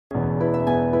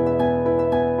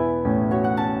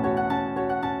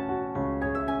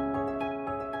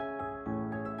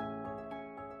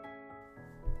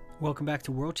welcome back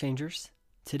to World Changers.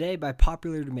 Today, by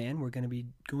popular demand, we're going to be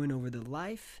going over the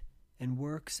life and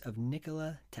works of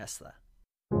Nikola Tesla.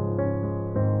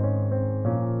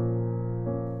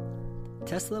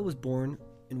 Tesla was born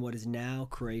in what is now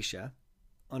Croatia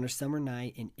on a summer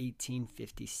night in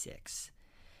 1856.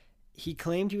 He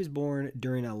claimed he was born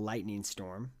during a lightning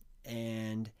storm,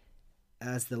 and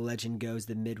as the legend goes,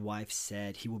 the midwife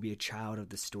said he will be a child of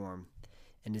the storm,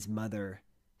 and his mother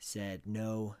said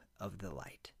no of the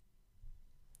light.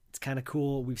 It's kind of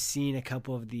cool. We've seen a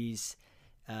couple of these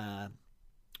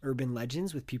urban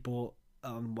legends with people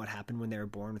what happened when they were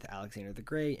born, with Alexander the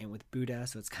Great and with Buddha.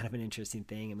 So it's kind of an interesting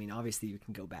thing. I mean, obviously you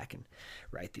can go back and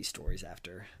write these stories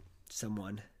after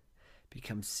someone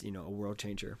becomes, a world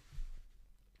changer.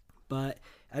 But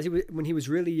when he was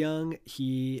really young,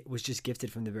 he was just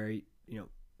gifted from the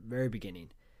very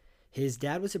beginning. His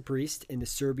dad was a priest in the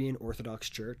Serbian Orthodox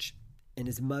Church, and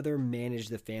his mother managed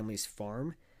the family's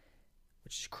farm,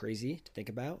 which is crazy to think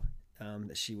about,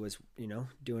 that she was,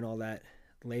 doing all that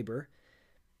labor.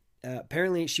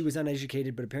 Apparently she was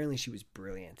uneducated, but apparently she was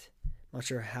brilliant. I'm not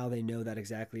sure how they know that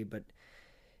exactly, but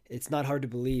it's not hard to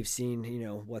believe seeing,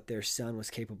 what their son was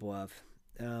capable of.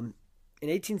 In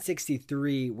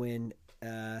 1863, when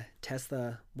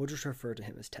Tesla, we'll just refer to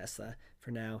him as Tesla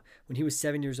for now, when he was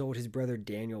 7 years old, his brother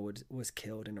Daniel was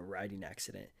killed in a riding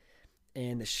accident.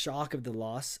 And the shock of the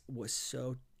loss was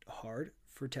so hard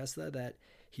for Tesla that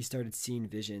he started seeing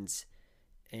visions.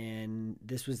 And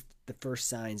this was the first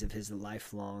signs of his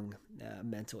lifelong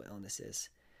mental illnesses.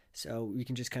 So we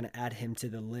can just kind of add him to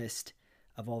the list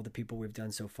of all the people we've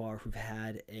done so far who've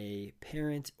had a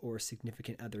parent or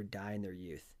significant other die in their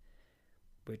youth,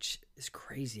 which is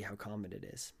crazy how common it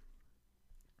is.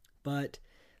 But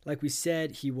like we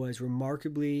said, he was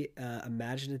remarkably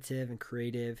imaginative and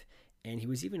creative, and he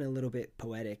was even a little bit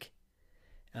poetic.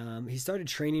 He started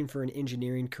training for an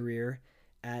engineering career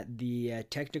at the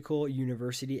Technical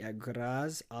University at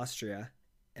Graz, Austria,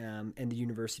 and the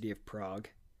University of Prague.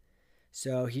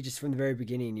 So he just, from the very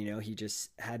beginning, he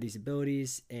just had these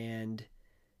abilities and,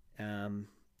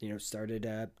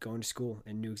 started going to school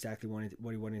and knew exactly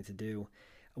what he wanted to do.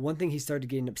 One thing he started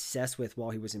getting obsessed with while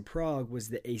he was in Prague was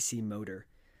the AC motor,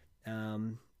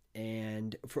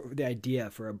 and for the idea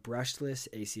for a brushless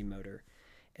AC motor.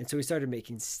 And so he started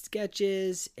making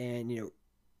sketches and,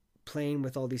 playing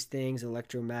with all these things,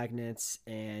 electromagnets,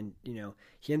 and,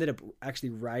 he ended up actually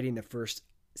writing the first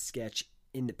sketch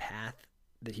in the path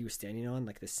that he was standing on,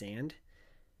 like the sand,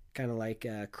 kind of like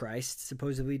Christ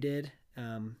supposedly did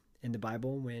in the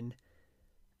Bible when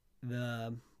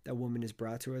that woman is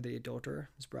brought to her, the adulterer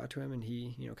is brought to him, and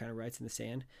he, kind of writes in the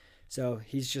sand. So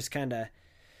he's just comes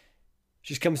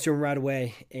to him right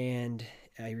away, and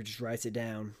he just writes it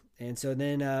down. And so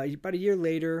then about a year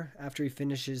later, after he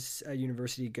finishes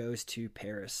university, he goes to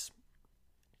Paris,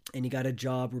 and he got a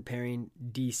job repairing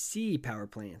DC power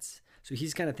plants. So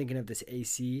he's kind of thinking of this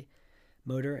AC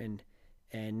motor, and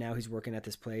now he's working at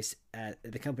this place.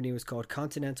 The company was called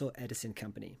Continental Edison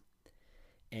Company,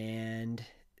 and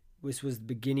this was the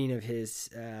beginning of his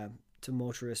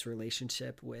tumultuous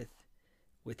relationship with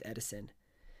Edison.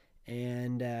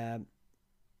 And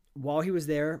while he was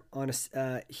there,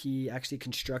 he actually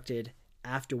constructed,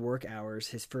 after work hours,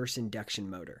 his first induction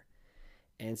motor.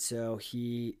 And so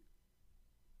he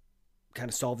kind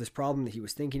of solved this problem that he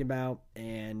was thinking about.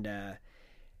 And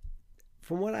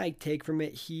from what I take from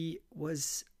it, he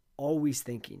was always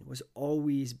thinking, was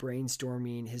always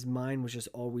brainstorming. His mind was just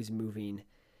always moving.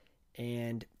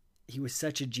 And he was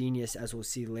such a genius, as we'll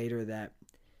see later, that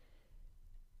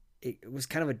it was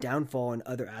kind of a downfall in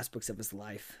other aspects of his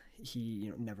life.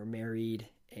 He, never married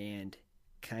and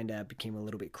kind of became a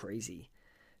little bit crazy.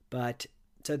 But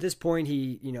so at this point,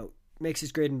 he, makes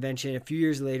his great invention. A few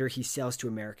years later, he sails to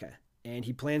America, and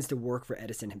he plans to work for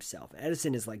Edison himself.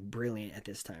 Edison is like brilliant at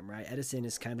this time, right? Edison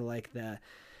is kind of like the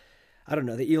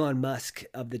Elon Musk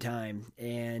of the time.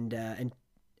 And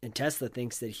Tesla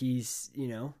thinks that he's,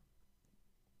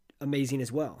 amazing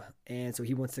as well. And so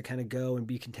he wants to kind of go and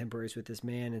be contemporaries with this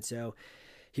man. And so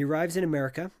he arrives in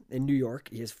America, in New York.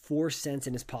 He has 4 cents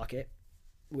in his pocket,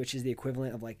 which is the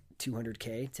equivalent of like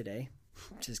 $200K today.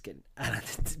 Just kidding.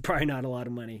 It's probably not a lot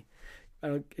of money.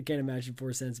 I can't imagine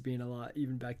 4 cents being a lot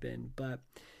even back then. But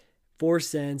 4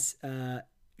 cents, a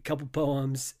couple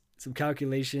poems, some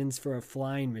calculations for a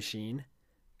flying machine,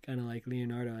 kind of like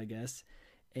Leonardo, I guess.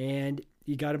 And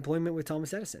he got employment with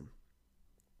Thomas Edison.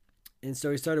 And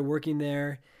so he started working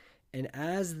there. And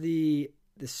as the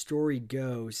story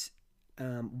goes,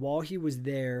 while he was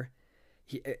there,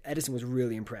 Edison was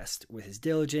really impressed with his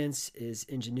diligence, his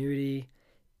ingenuity.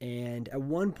 And at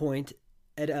one point,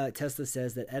 Tesla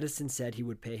says that Edison said he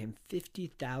would pay him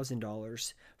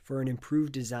 $50,000 for an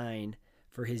improved design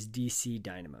for his DC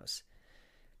dynamos.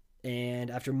 And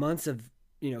after months of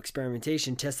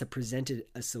experimentation, Tesla presented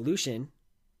a solution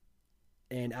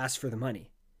and asked for the money.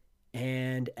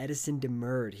 And Edison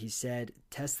demurred. He said,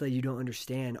 "Tesla, you don't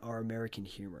understand our American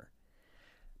humor."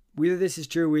 Whether this is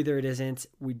true, whether it isn't,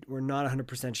 we're not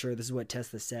 100% sure. This is what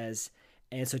Tesla says.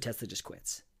 And so Tesla just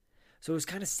quits. So it was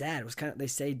kind of sad. It was they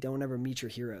say, don't ever meet your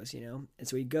heroes, And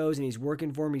so he goes and he's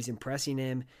working for him. He's impressing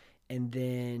him. And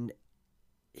then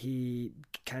he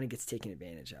kind of gets taken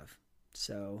advantage of.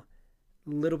 So a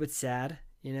little bit sad,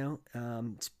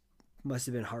 must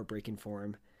have been heartbreaking for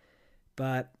him.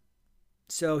 But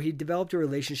so he developed a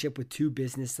relationship with two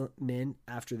businessmen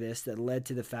after this that led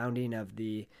to the founding of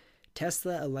the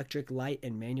Tesla Electric Light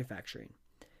and Manufacturing.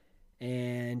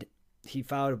 And he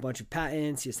filed a bunch of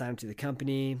patents. He assigned them to the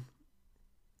company.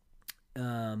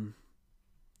 But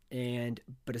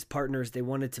his partners, they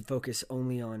wanted to focus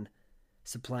only on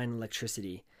supplying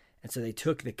electricity. And so they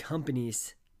took the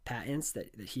company's patents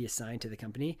that he assigned to the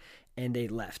company, and they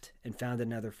left and found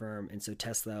another firm. And so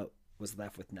Tesla was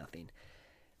left with nothing.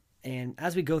 And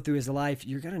as we go through his life,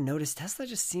 you're going to notice Tesla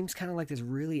just seems kind of like this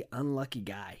really unlucky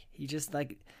guy. He just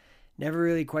never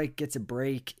really quite gets a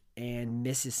break and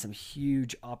misses some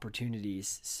huge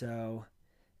opportunities. So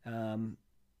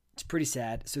it's pretty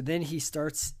sad. So then he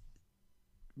starts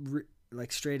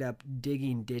straight up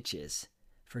digging ditches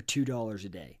for $2 a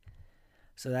day.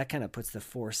 So that kind of puts the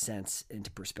 4 cents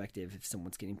into perspective if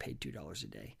someone's getting paid $2 a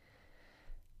day.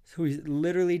 So he's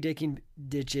literally digging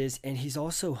ditches, and he's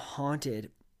also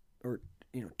haunted or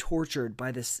tortured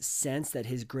by this sense that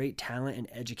his great talent and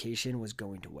education was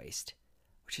going to waste,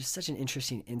 which is such an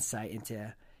interesting insight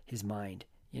into his mind.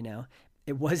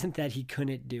 It wasn't that he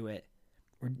couldn't do it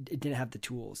or it didn't have the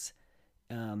tools.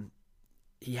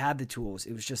 He had the tools.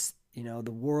 It was just,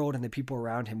 the world and the people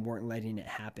around him weren't letting it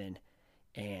happen.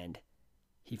 And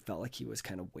he felt like he was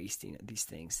kind of wasting these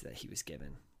things that he was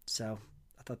given. So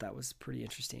I thought that was pretty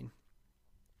interesting.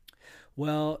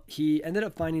 Well, he ended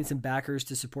up finding some backers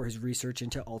to support his research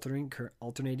into alternating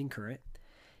current.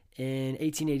 In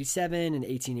 1887 and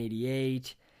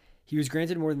 1888, he was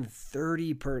granted more than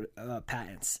 30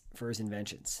 patents for his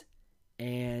inventions.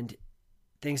 And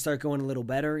things start going a little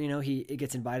better. He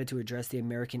gets invited to address the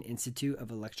American Institute of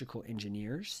Electrical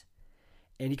Engineers.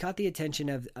 And he caught the attention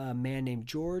of a man named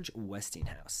George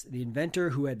Westinghouse, the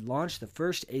inventor who had launched the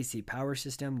first AC power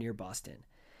system near Boston.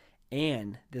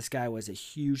 And this guy was a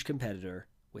huge competitor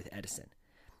with Edison.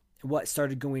 And what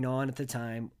started going on at the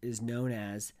time is known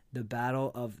as the Battle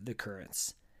of the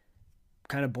Currents.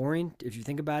 Kind of boring if you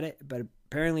think about it, but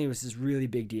apparently it was this really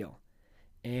big deal.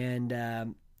 And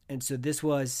so this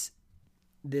was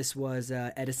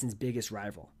Edison's biggest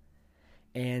rival.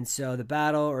 And so the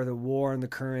battle or the war on the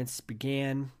currents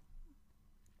began,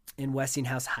 and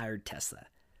Westinghouse hired Tesla.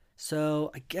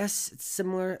 So I guess it's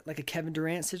similar, like a Kevin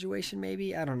Durant situation,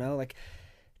 maybe. I don't know.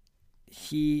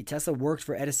 Tesla worked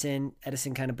for Edison.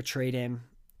 Edison kind of betrayed him,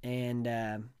 and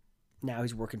now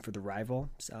he's working for the rival.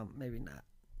 So maybe not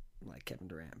like Kevin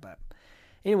Durant, but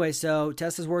anyway. So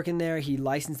Tesla's working there. He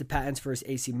licensed the patents for his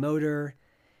AC motor,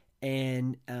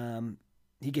 and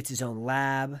he gets his own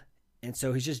lab. And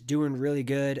so he's just doing really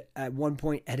good. At one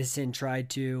point, Edison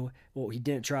he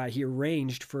didn't try. He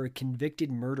arranged for a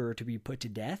convicted murderer to be put to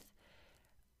death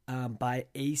by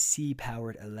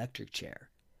AC-powered electric chair.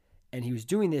 And he was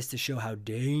doing this to show how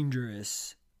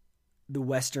dangerous the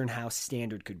Westinghouse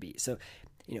standard could be. So,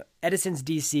 Edison's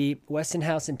DC,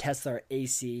 Westinghouse and Tesla are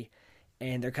AC,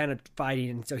 and they're kind of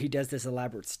fighting. And so he does this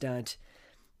elaborate stunt,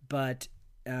 but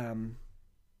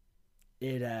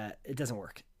it doesn't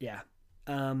work. Yeah.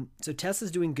 So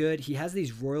Tesla's doing good. He has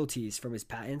these royalties from his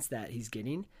patents that he's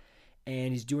getting,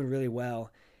 and he's doing really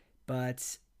well.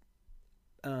 But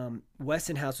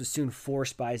Westinghouse was soon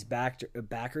forced by his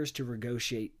backers to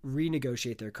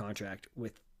renegotiate their contract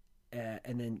with,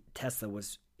 and then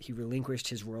he relinquished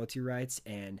his royalty rights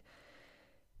and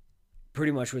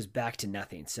pretty much was back to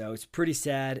nothing. So it's pretty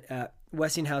sad.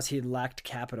 Westinghouse, he had lacked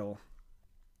capital,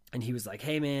 and he was like,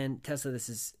 "Hey man, Tesla,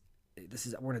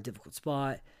 we're in a difficult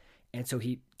spot." And so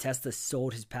Tesla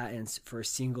sold his patents for a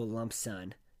single lump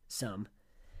sum,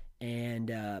 and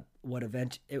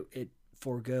it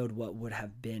foregoed what would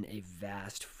have been a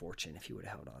vast fortune if he would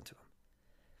have held on to them.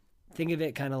 Think of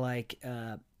it kind of like,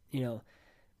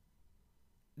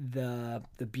 the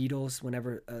Beatles.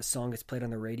 Whenever a song is played on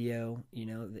the radio,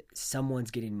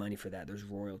 someone's getting money for that. There's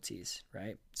royalties,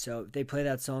 right? So if they play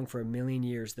that song for 1,000,000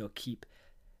 years, they'll keep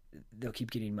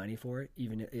getting money for it,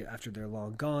 even after they're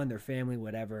long gone, their family,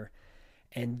 whatever.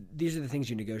 And these are the things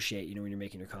you negotiate, when you're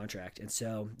making your contract. And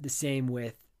so the same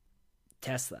with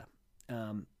Tesla.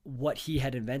 What he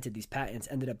had invented, these patents,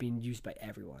 ended up being used by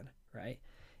everyone, right?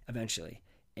 Eventually.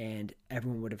 And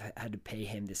everyone would have had to pay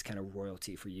him this kind of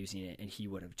royalty for using it, and he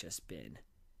would have just been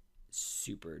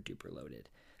super duper loaded.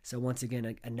 So once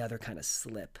again, another kind of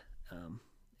slip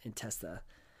in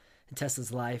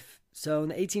Tesla's life. So in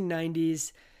the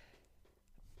 1890s,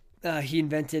 he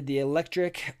invented the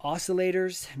electric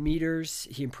oscillators, meters.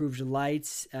 He improved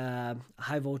lights,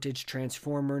 high voltage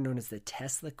transformer known as the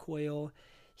Tesla coil.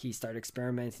 He started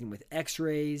experimenting with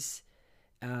X-rays.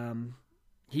 He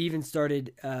even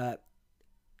started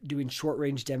doing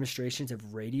short-range demonstrations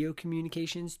of radio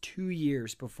communications 2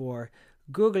 years before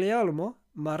Guglielmo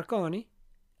Marconi,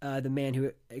 the man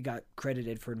who got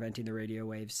credited for inventing the radio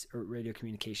waves or radio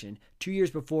communication. 2 years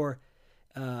before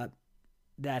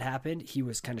that happened, he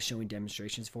was kind of showing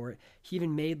demonstrations for it. He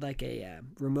even made like a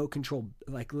remote control,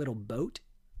 like little boat,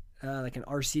 like an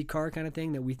RC car kind of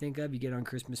thing that we think of. You get on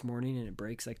Christmas morning and it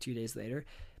breaks like 2 days later.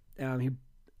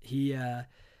 He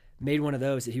made one of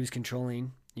those that he was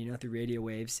controlling, through radio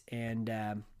waves, and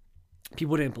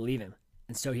people didn't believe him.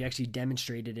 And so he actually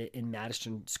demonstrated it in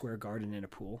Madison Square Garden in a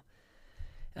pool.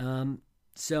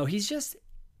 So he's just,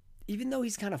 even though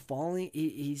he's kind of falling,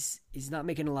 he's not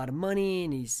making a lot of money,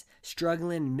 and he's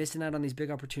struggling and missing out on these big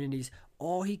opportunities.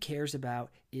 All he cares about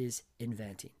is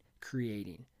inventing,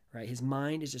 creating, right? His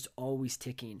mind is just always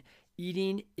ticking.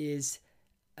 Eating is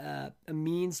a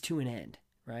means to an end,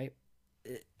 right?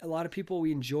 A lot of people,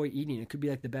 we enjoy eating. It could be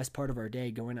like the best part of our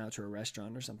day, going out to a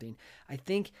restaurant or something. I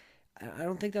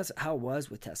don't think that's how it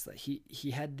was with Tesla.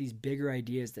 He had these bigger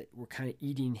ideas that were kind of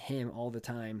eating him all the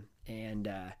time.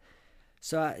 And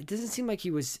so it doesn't seem like he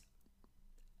was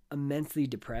immensely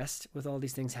depressed with all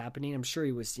these things happening. I'm sure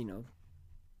he was,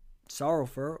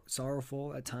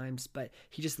 sorrowful at times, but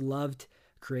he just loved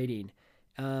creating.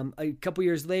 A couple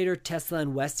years later, Tesla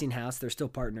and Westinghouse, they're still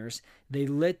partners, they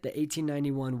lit the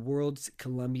 1891 World's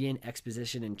Columbian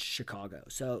Exposition in Chicago.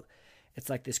 So it's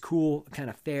like this cool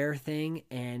kind of fair thing,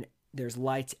 and there's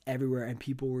lights everywhere, and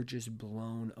people were just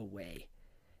blown away.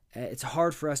 It's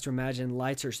hard for us to imagine.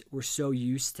 We're so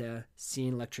used to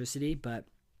seeing electricity, but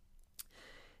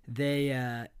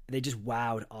they just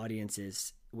wowed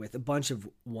audiences with a bunch of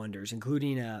wonders,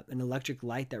 including an electric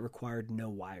light that required no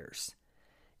wires.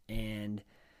 And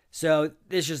so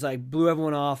this just like blew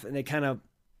everyone off, and they kind of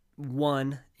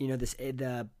won,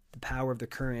 the power of the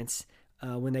currents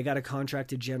when they got a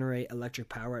contract to generate electric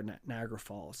power at Niagara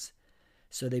Falls.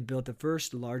 So they built the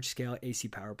first large-scale AC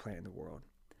power plant in the world.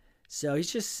 So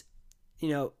he's just,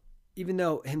 even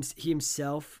though he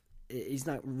himself, he's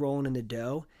not rolling in the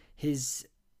dough, his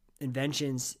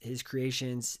inventions, his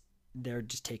creations, they're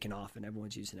just taking off, and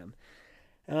everyone's using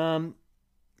them.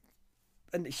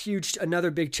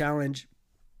 Another big challenge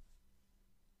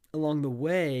along the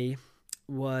way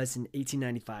was in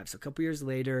 1895. So a couple years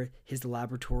later, his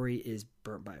laboratory is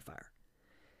burnt by a fire.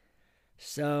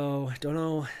 So I don't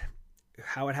know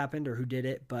how it happened or who did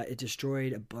it, but it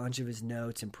destroyed a bunch of his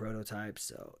notes and prototypes.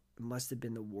 So it must have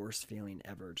been the worst feeling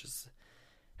ever, just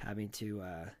having to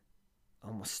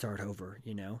almost start over,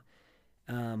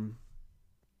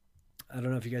 I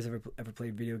don't know if you guys ever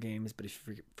played video games, but if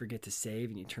you forget to save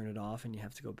and you turn it off and you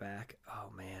have to go back, oh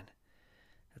man,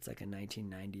 that's like a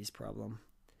 1990s problem.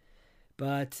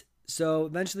 But so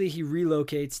eventually he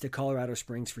relocates to Colorado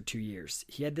Springs for 2 years.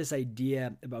 He had this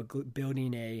idea about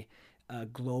building a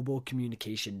global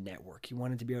communication network. He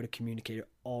wanted to be able to communicate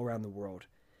all around the world,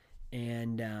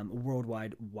 and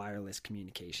worldwide wireless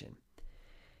communication.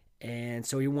 And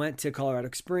so he went to Colorado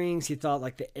Springs. He thought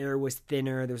like the air was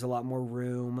thinner, there was a lot more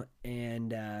room,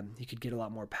 and he could get a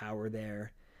lot more power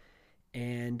there.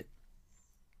 And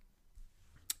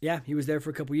yeah, he was there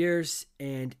for a couple years,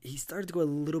 and he started to go a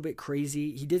little bit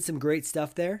crazy. He did some great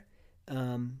stuff there,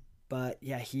 but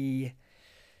yeah, he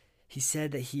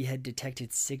said that he had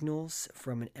detected signals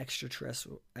from an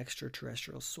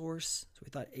extraterrestrial source. So we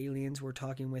thought aliens were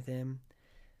talking with him.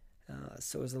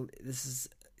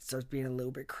 Starts being a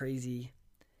little bit crazy,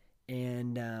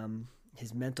 and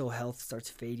his mental health starts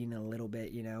fading a little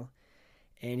bit,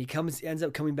 and he ends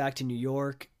up coming back to New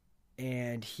York,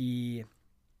 and he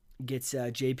gets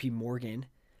J.P. Morgan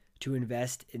to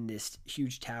invest in this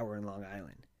huge tower in Long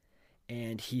Island,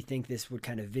 and he thinks this would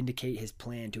kind of vindicate his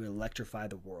plan to electrify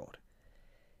the world.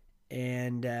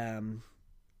 And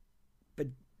but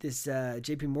this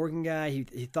J.P. Morgan guy,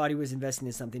 he thought he was investing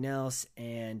in something else,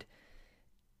 and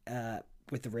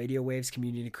with the radio waves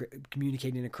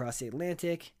communicating across the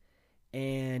Atlantic,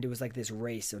 and it was like this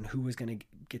race on who was going to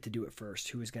get to do it first,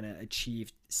 who was going to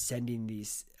achieve sending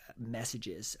these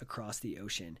messages across the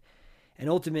ocean. And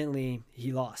ultimately,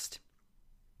 he lost.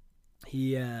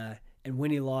 And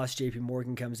when he lost, JP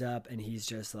Morgan comes up and he's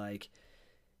just like,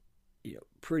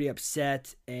 pretty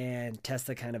upset. And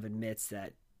Tesla kind of admits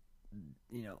that,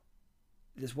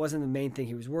 this wasn't the main thing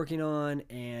he was working on.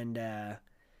 And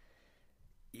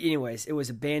anyways, it was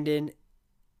abandoned,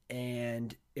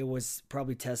 and it was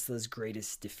probably Tesla's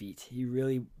greatest defeat. He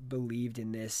really believed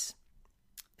in this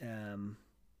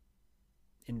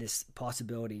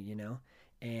possibility,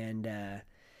 And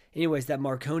anyways, that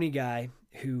Marconi guy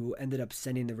who ended up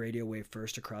sending the radio wave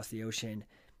first across the ocean,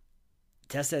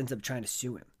 Tesla ends up trying to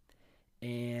sue him.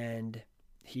 And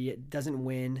he doesn't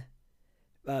win.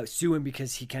 Sue him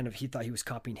because he thought he was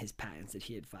copying his patents that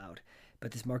he had filed.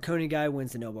 But this Marconi guy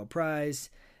wins the Nobel Prize.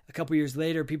 A couple years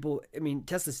later,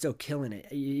 Tesla's still killing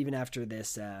it, even after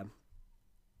this,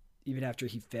 even after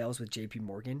he fails with JP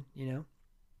Morgan,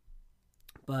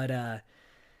 But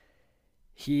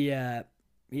he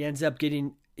ends up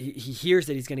getting, he hears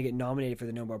that he's going to get nominated for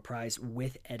the Nobel Prize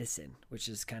with Edison, which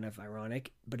is kind of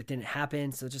ironic, but it didn't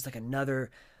happen. So just like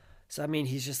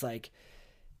he's just like,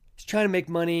 he's trying to make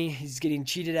money. He's getting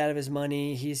cheated out of his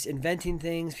money. He's inventing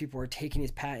things. People are taking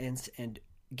his patents and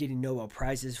getting Nobel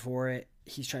Prizes for it.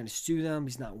 He's trying to sue them.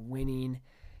 He's not winning.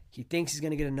 He thinks he's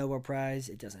going to get a Nobel Prize.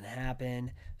 It doesn't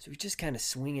happen. So he's just kind of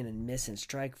swinging and missing.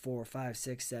 Strike 4, 5,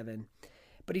 6, 7.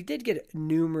 But he did get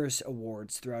numerous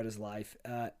awards throughout his life,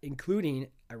 including,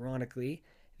 ironically,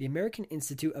 the American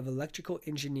Institute of Electrical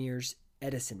Engineers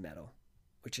Edison Medal,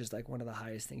 which is like one of the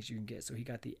highest things you can get. So he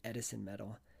got the Edison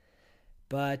Medal.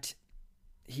 But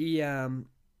he ends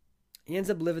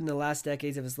up living the last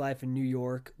decades of his life in New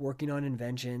York, working on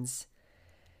inventions,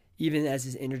 even as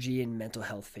his energy and mental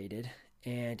health faded.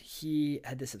 And he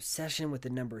had this obsession with the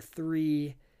number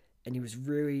 3, and he was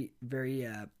really very,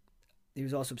 he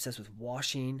was also obsessed with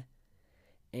washing.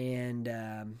 And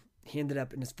he ended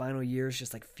up in his final years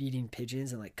just like feeding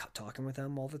pigeons and like talking with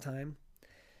them all the time.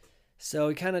 So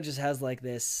he kind of just has like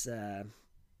this,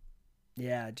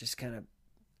 just kind of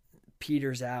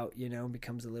peters out,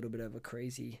 becomes a little bit of a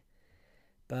crazy.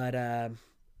 But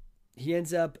he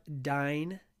ends up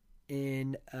dying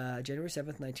in January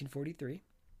 7th, 1943.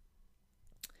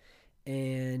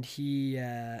 And he,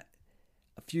 a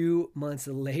few months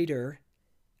later,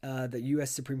 the U.S.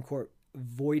 Supreme Court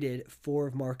voided 4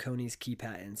 of Marconi's key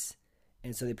patents.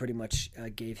 And so they pretty much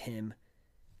gave him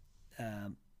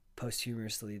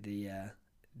posthumously the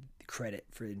credit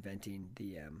for inventing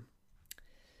the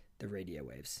radio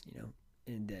waves,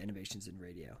 and the innovations in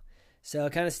radio. So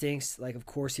it kind of stinks. Like, of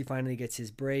course, he finally gets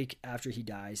his break after he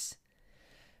dies.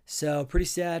 So pretty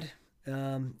sad.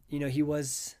 He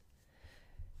was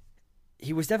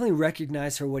definitely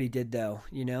recognized for what he did, though.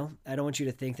 I don't want you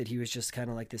to think that he was just kind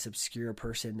of like this obscure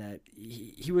person. That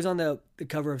he was on the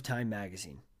cover of Time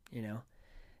magazine,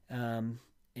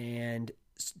 and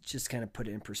just kind of put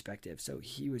it in perspective. So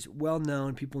he was well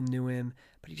known, people knew him,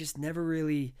 but he just never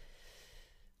really,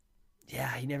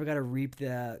 he never got to reap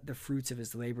the fruits of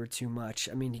his labor too much.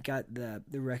 I mean, he got the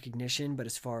recognition, but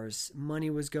as far as money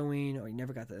was going, he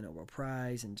never got the Nobel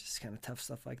Prize, and just kind of tough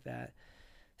stuff like that.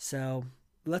 So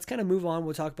let's kind of move on.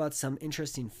 We'll talk about some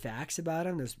interesting facts about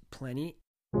him. There's plenty.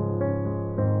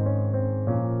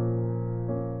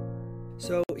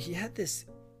 So he had this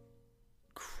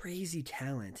crazy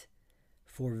talent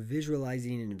for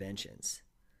visualizing inventions.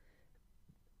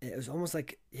 It was almost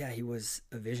like, he was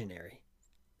a visionary.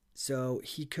 So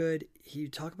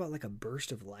he'd talk about like a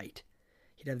burst of light.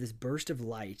 He'd have this burst of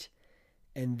light,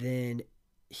 and then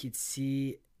he'd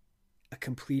see a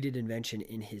completed invention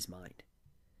in his mind.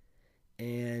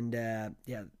 And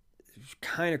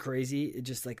kind of crazy. It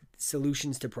just like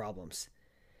solutions to problems.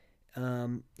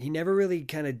 He never really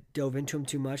kind of dove into them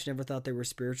too much. Never thought they were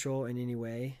spiritual in any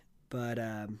way. But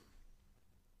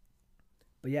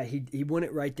he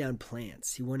wouldn't write down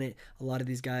plans. A lot of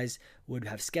these guys would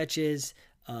have sketches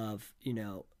of,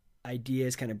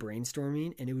 ideas, kind of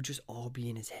brainstorming, and it would just all be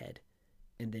in his head,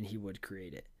 and then he would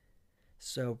create it.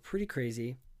 So pretty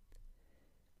crazy.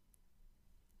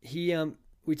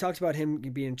 We talked about him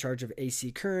being in charge of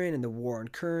AC current and the war on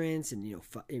currents, and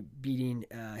beating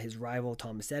his rival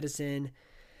Thomas Edison.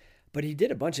 But he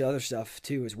did a bunch of other stuff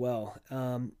too as well.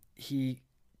 He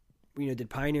did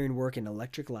pioneering work in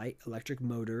electric light, electric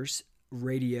motors,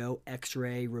 radio,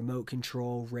 X-ray, remote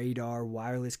control, radar,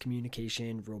 wireless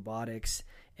communication, robotics,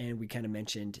 and we kind of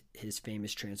mentioned his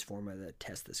famous transformer, the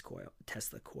Tesla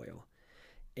coil.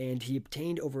 And he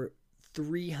obtained over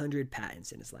 300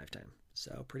 patents in his lifetime.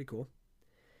 So pretty cool.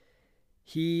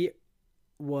 He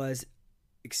was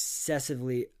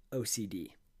excessively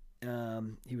OCD.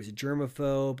 He was a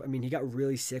germaphobe. I mean, he got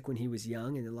really sick when he was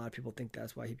young, and a lot of people think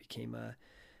that's why he became a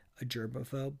a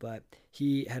germaphobe, but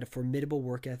he had a formidable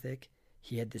work ethic.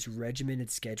 He had this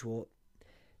regimented schedule.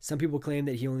 Some people claim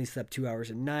that he only slept 2 hours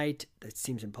a night. That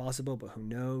seems impossible, but who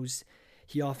knows?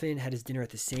 He often had his dinner at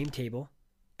the same table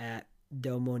at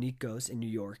Delmonico's in New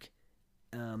York.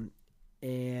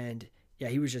 And yeah,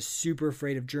 he was just super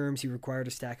afraid of germs. He required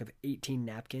a stack of 18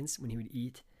 napkins when he would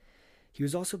eat. He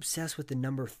was also obsessed with the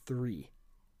number 3,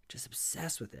 just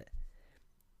obsessed with it.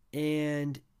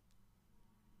 And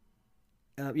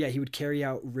he would carry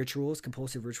out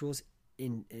compulsive rituals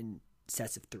in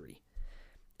sets of 3.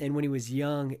 And when he was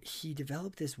young, he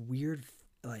developed this weird,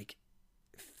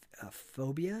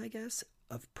 phobia, I guess,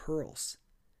 of pearls.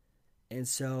 And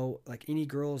so, any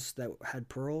girls that had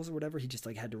pearls or whatever, he just,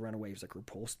 had to run away. He was,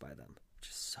 repulsed by them, which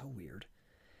is so weird.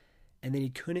 And then he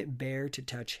couldn't bear to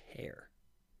touch hair.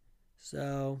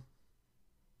 So,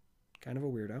 kind of a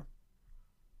weirdo.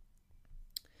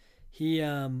 He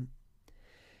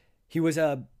was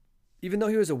even though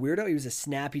he was a weirdo, he was a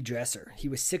snappy dresser. He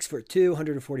was 6'2",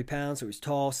 140 pounds, so he was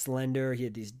tall, slender. He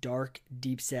had these dark,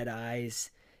 deep-set eyes,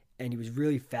 and he was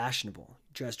really fashionable.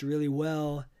 Dressed really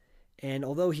well, and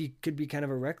although he could be kind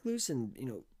of a recluse and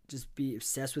just be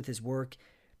obsessed with his work,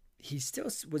 he still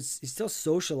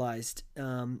socialized.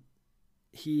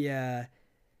 He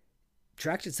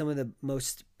attracted some of the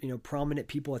most prominent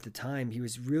people at the time. He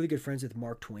was really good friends with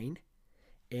Mark Twain,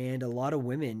 and a lot of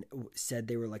women said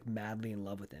they were madly in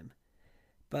love with him.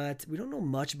 But we don't know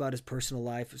much about his personal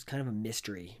life. It was kind of a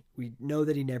mystery. We know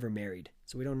that he never married,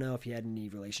 so we don't know if he had any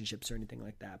relationships or anything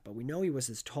like that. But we know he was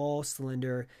this tall,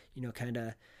 slender, kind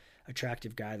of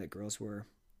attractive guy that girls were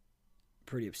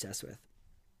pretty obsessed with.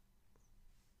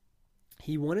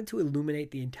 He wanted to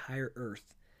illuminate the entire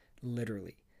earth,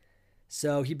 literally.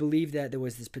 So he believed that there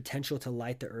was this potential to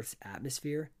light the earth's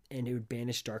atmosphere, and it would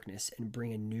banish darkness and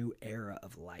bring a new era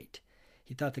of light.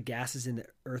 He thought the gases in the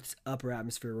Earth's upper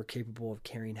atmosphere were capable of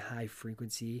carrying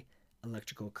high-frequency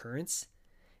electrical currents,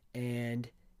 and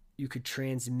you could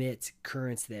transmit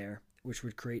currents there, which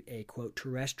would create a, quote,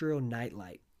 terrestrial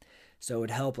nightlight. So it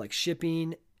would help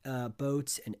shipping,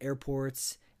 boats, and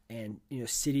airports, and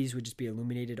cities would just be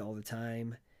illuminated all the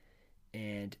time.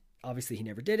 And obviously he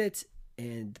never did it,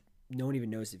 and no one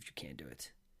even knows if you can do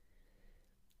it.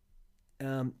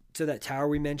 So that tower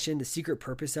we mentioned, the secret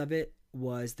purpose of it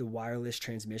was the wireless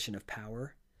transmission of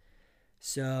power.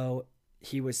 So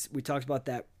we talked about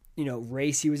that,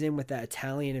 race he was in with that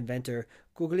Italian inventor,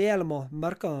 Guglielmo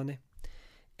Marconi.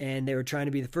 And they were trying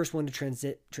to be the first one to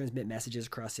transmit messages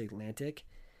across the Atlantic.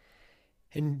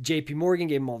 And JP Morgan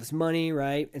gave him all this money,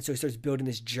 right? And so he starts building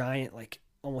this giant,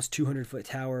 almost 200-foot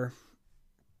tower.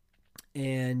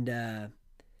 And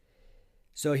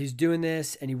so he's doing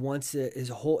this, and he wants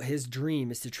his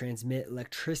dream is to transmit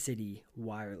electricity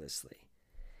wirelessly.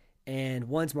 And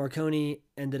once Marconi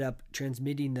ended up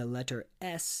transmitting the letter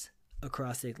S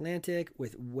across the Atlantic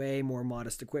with way more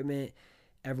modest equipment,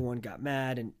 everyone got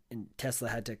mad, and Tesla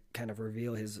had to kind of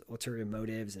reveal his ulterior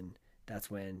motives, and that's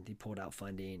when he pulled out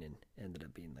funding and ended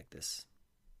up being this,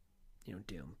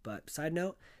 doom. But side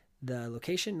note, the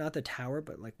location, not the tower,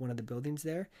 but one of the buildings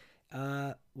there,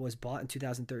 was bought in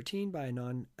 2013 by a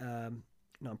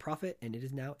nonprofit, and it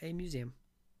is now a museum.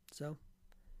 So,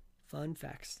 fun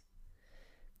facts.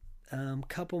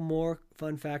 Couple more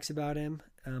fun facts about him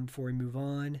before we move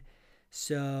on.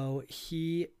 So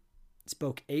he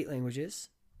spoke 8 languages,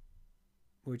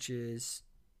 which is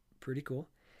pretty cool.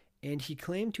 And he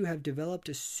claimed to have developed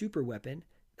a super weapon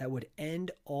that would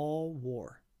end all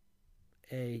war,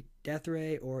 a death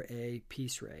ray or a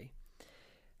peace ray.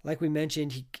 Like we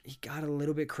mentioned, he got a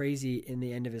little bit crazy in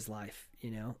the end of his life,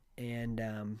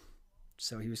 and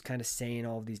so he was kind of saying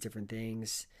all of these different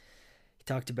things. He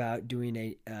talked about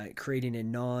creating a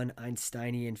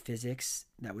non-Einsteinian physics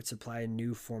that would supply a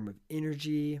new form of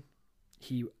energy.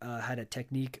 He had a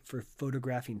technique for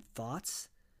photographing thoughts.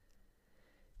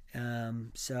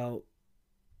 So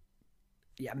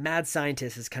yeah, mad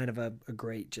scientist is kind of a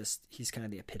great, he's kind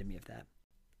of the epitome of that.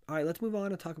 All right, let's move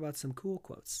on and talk about some cool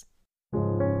quotes.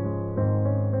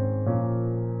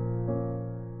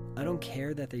 I don't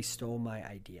care that they stole my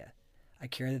idea. I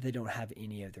care that they don't have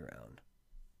any of their own.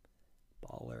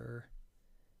 Baller.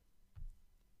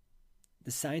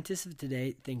 The scientists of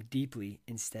today think deeply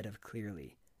instead of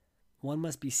clearly. One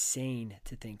must be sane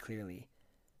to think clearly,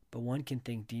 but one can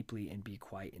think deeply and be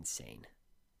quite insane.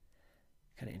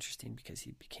 Kind of interesting because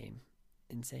he became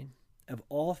insane. Of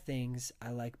all things,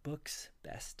 I like books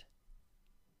best.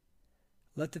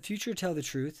 Let the future tell the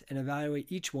truth and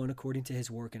evaluate each one according to his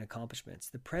work and accomplishments.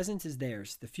 The present is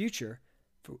theirs. The future,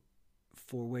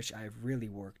 for which I have really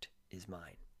worked, is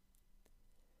mine.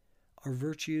 Our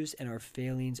virtues and our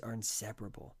failings are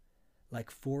inseparable. like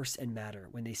force and matter.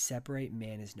 When they separate,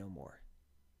 man is no more.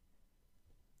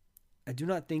 I do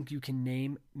not think you can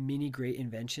name many great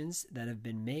inventions that have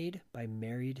been made by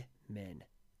married men.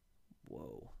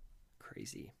 Whoa,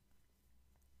 crazy.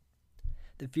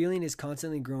 The feeling is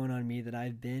constantly growing on me that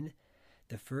I've been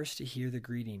the first to hear the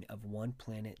greeting of one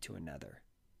planet to another.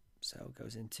 So it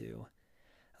goes into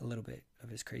a little bit of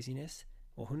his craziness.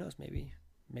 Well, who knows? Maybe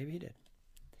he did.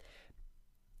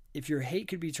 If your hate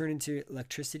could be turned into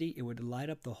electricity, it would light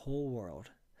up the whole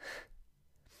world.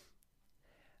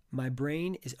 My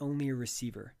brain is only a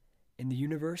receiver. In the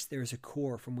universe, there is a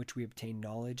core from which we obtain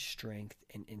knowledge, strength,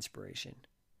 and inspiration.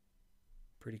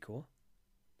 Pretty cool.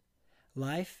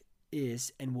 Life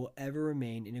is and will ever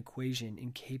remain an equation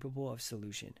incapable of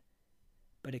solution,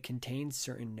 but it contains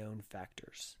certain known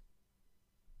factors.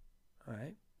 All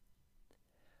right.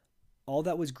 All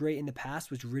that was great in the past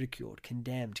was ridiculed,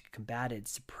 condemned, combated,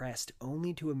 suppressed,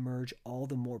 only to emerge all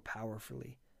the more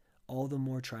powerfully, all the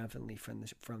more triumphantly from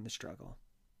the struggle.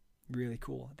 Really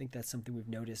cool. I think that's something we've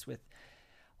noticed with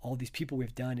all these people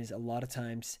we've done is a lot of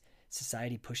times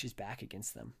society pushes back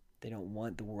against them. They don't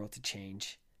want the world to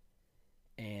change.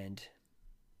 And,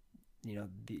 you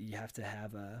have to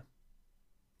have a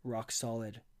rock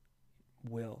solid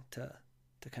will to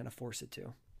kind of force it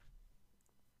to.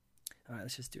 All right,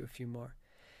 let's just do a few more.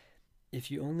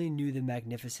 If you only knew the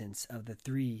magnificence of the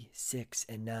 3, 6,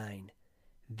 and 9,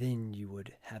 then you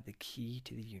would have the key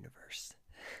to the universe.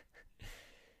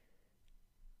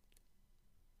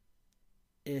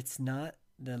 It's not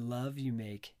the love you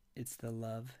make, it's the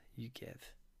love you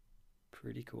give.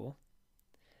 Pretty cool.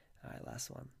 All right, last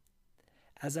one.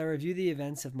 As I review the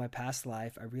events of my past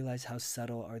life, I realize how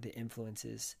subtle are the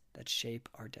influences that shape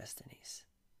our destinies.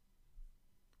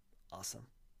 Awesome.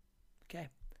 Okay,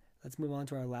 let's move on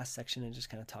to our last section and just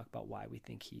kind of talk about why we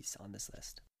think he's on this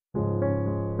list.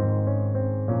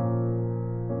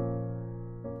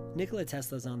 Nikola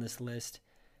Tesla's on this list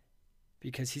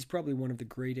because he's probably one of the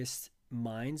greatest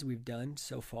minds we've done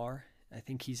so far. I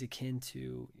think he's akin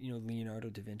to, Leonardo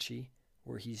da Vinci,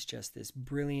 where he's just this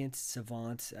brilliant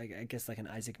savant, I guess like an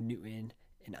Isaac Newton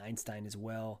and Einstein as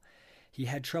well. He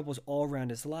had troubles all around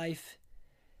his life,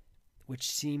 which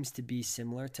seems to be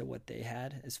similar to what they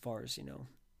had as far as,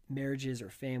 marriages or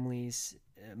families,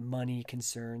 money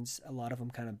concerns. A lot of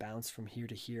them kind of bounced from here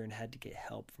to here and had to get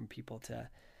help from people to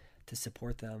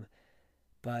support them.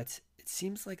 But it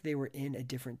seems like they were in a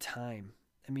different time.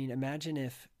 I mean, imagine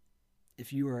if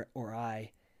you or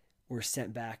I were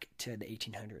sent back to the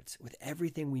 1800s with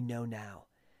everything we know now.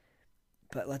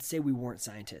 But let's say we weren't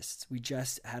scientists. We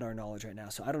just had our knowledge right now.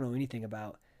 So I don't know anything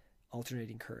about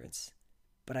alternating currents.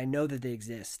 But I know that they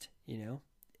exist,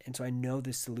 And so I know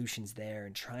the solution's there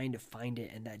and trying to find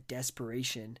it, and that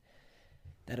desperation,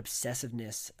 that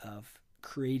obsessiveness of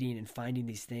creating and finding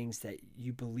these things that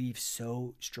you believe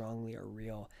so strongly are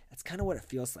real. That's kind of what it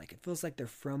feels like. It feels like they're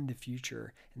from the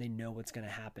future and they know what's going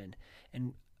to happen.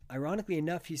 And ironically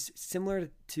enough, he's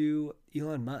similar to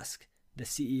Elon Musk, the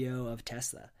CEO of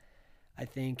Tesla. I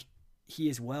think he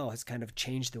as well has kind of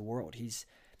changed the world. He's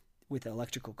with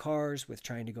electrical cars, with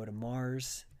trying to go to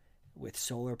Mars, with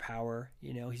solar power.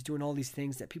 He's doing all these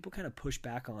things that people kind of push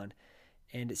back on.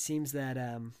 And it seems that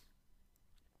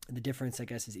the difference, I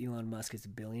guess, is Elon Musk is a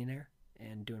billionaire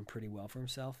and doing pretty well for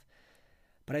himself.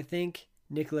 But I think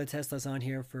Nikola Tesla's on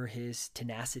here for his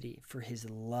tenacity, for his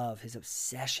love, his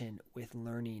obsession with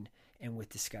learning and with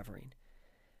discovering.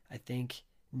 I think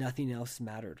nothing else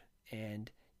mattered.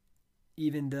 And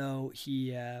even though he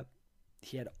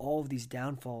had all of these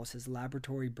downfalls, his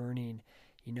laboratory burning,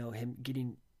 him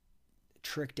getting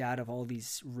tricked out of all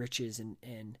these riches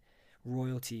and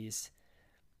royalties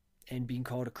and being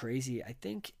called a crazy, I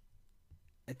think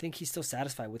he's still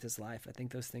satisfied with his life. I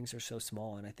think those things are so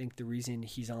small. And I think the reason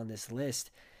he's on this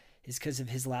list is because of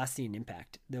his lasting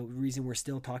impact. The reason we're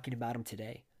still talking about him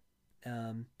today.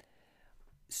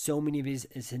 So many of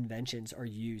his inventions are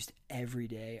used every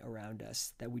day around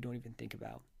us that we don't even think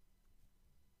about.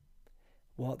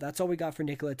 Well, that's all we got for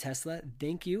Nikola Tesla.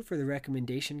 Thank you for the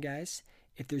recommendation, guys.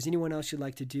 If there's anyone else you'd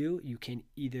like to do, you can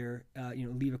either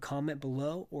leave a comment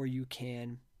below, or you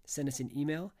can send us an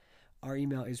email. Our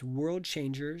email is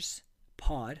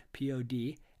worldchangerspod,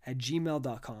 P-O-D,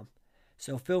 @gmail.com.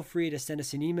 So feel free to send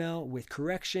us an email with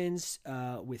corrections,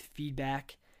 with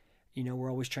feedback. We're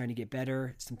always trying to get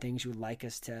better, some things you would like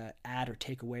us to add or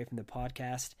take away from the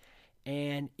podcast,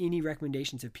 and any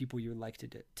recommendations of people you would like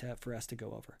for us to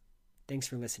go over. Thanks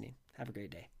for listening. Have a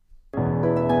great day.